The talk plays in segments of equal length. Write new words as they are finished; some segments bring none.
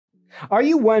Are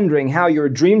you wondering how your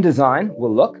dream design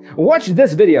will look? Watch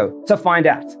this video to find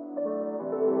out.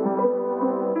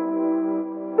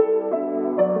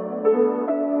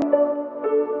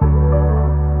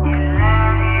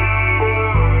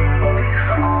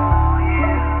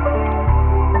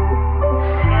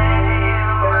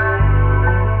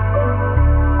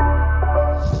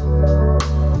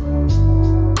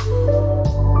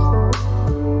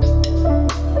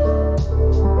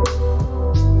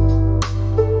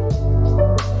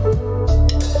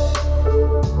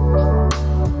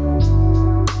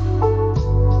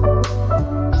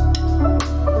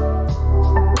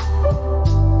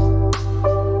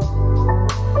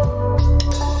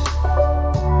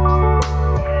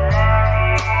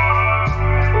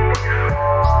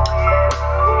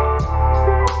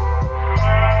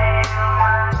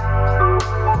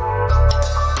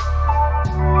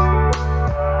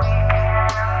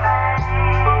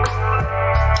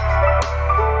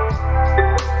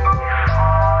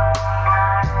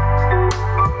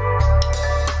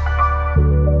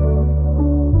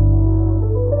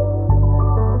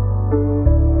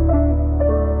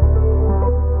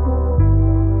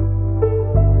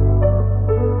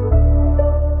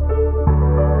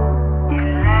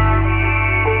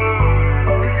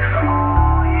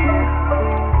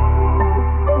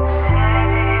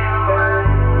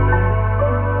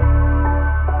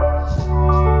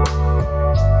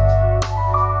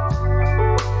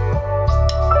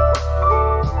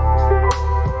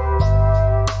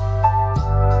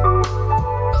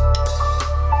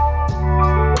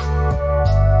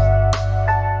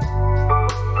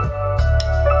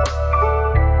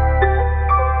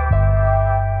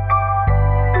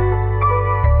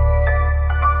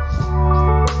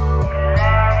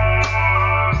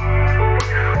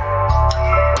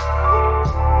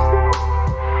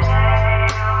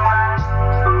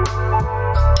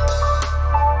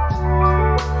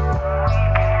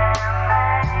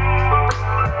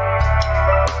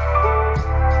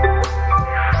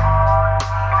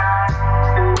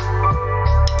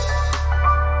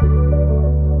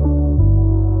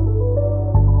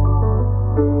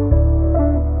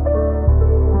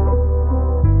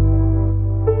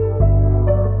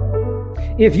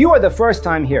 If you are the first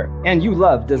time here and you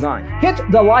love design, hit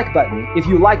the like button if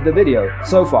you like the video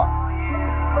so far.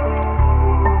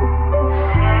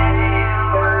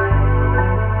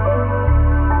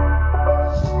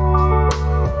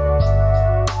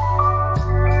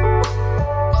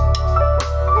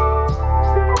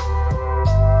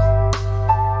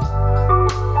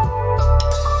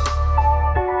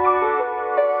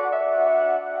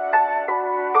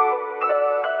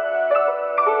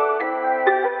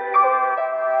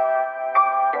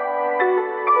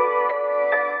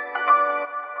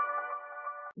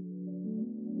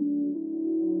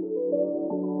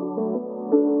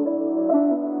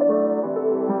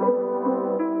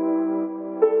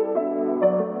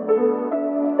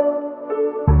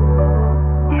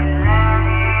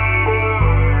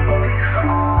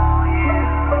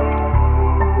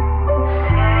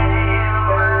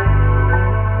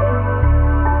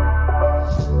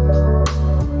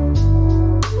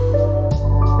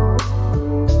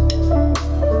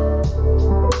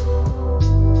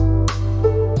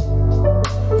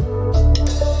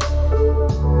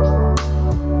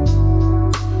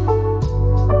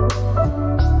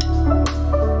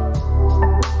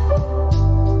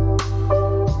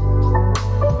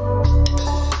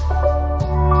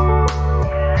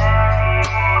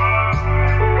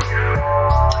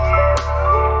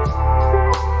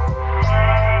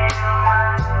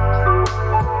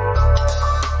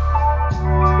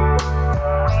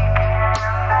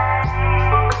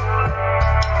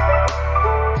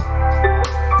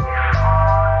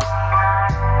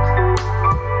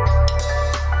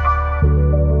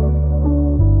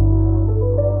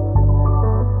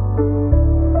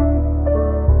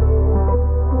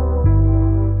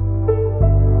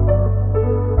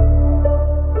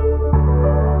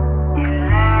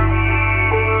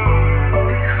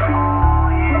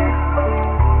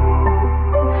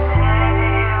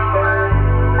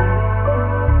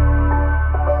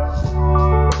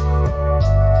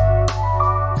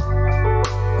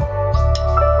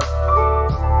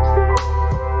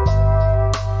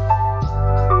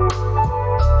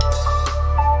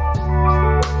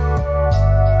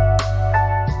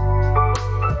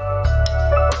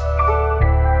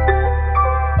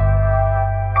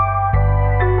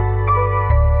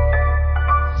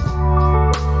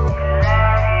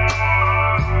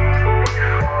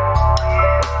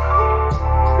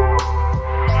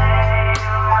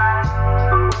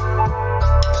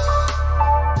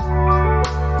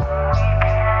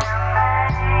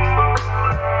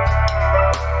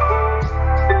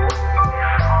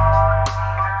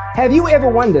 Have you ever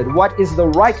wondered what is the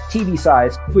right TV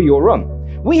size for your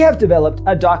room? We have developed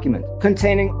a document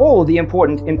containing all the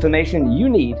important information you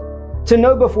need to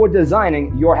know before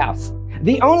designing your house.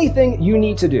 The only thing you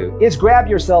need to do is grab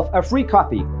yourself a free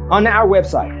copy on our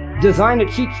website,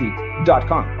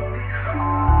 designacheatsheet.com.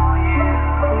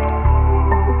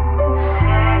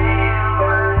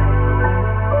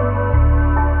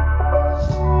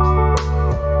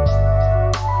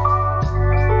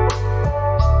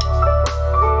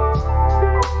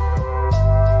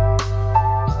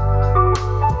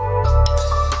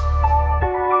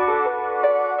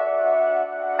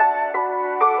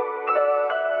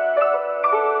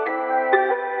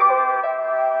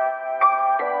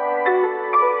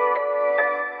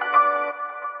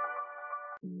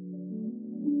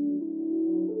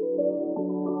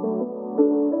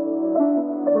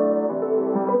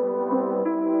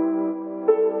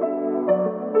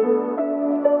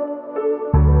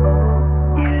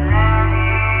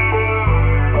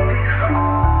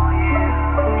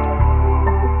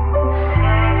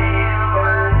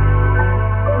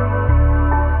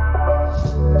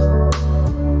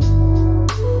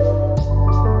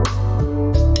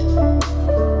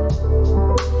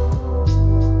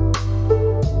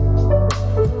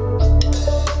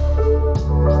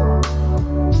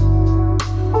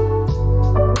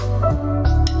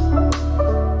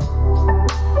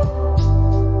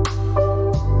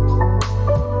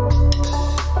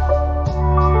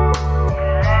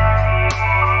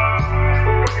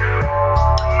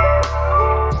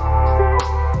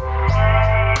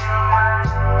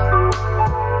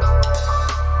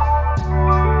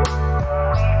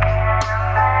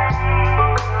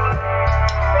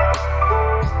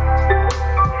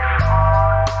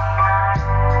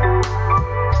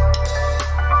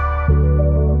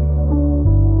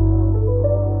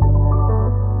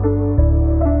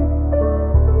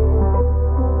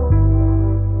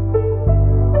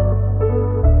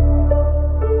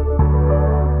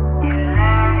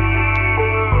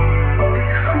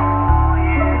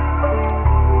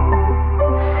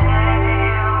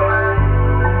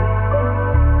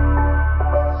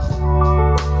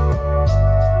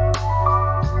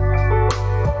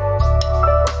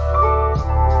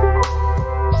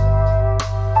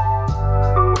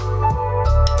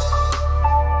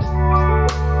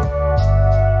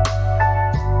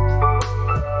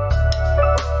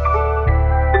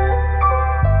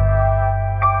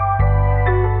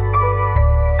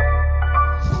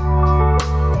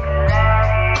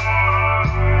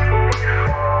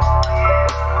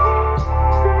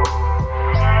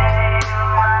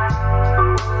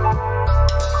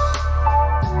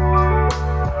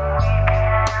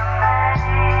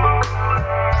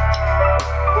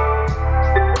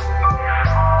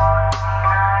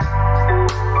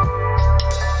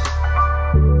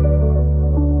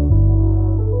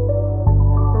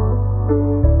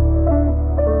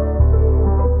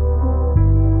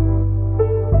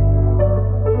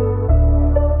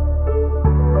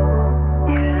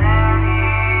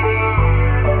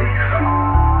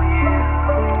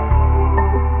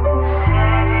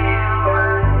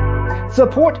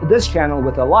 Support this channel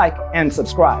with a like and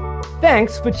subscribe.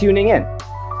 Thanks for tuning in.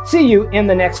 See you in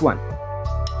the next one.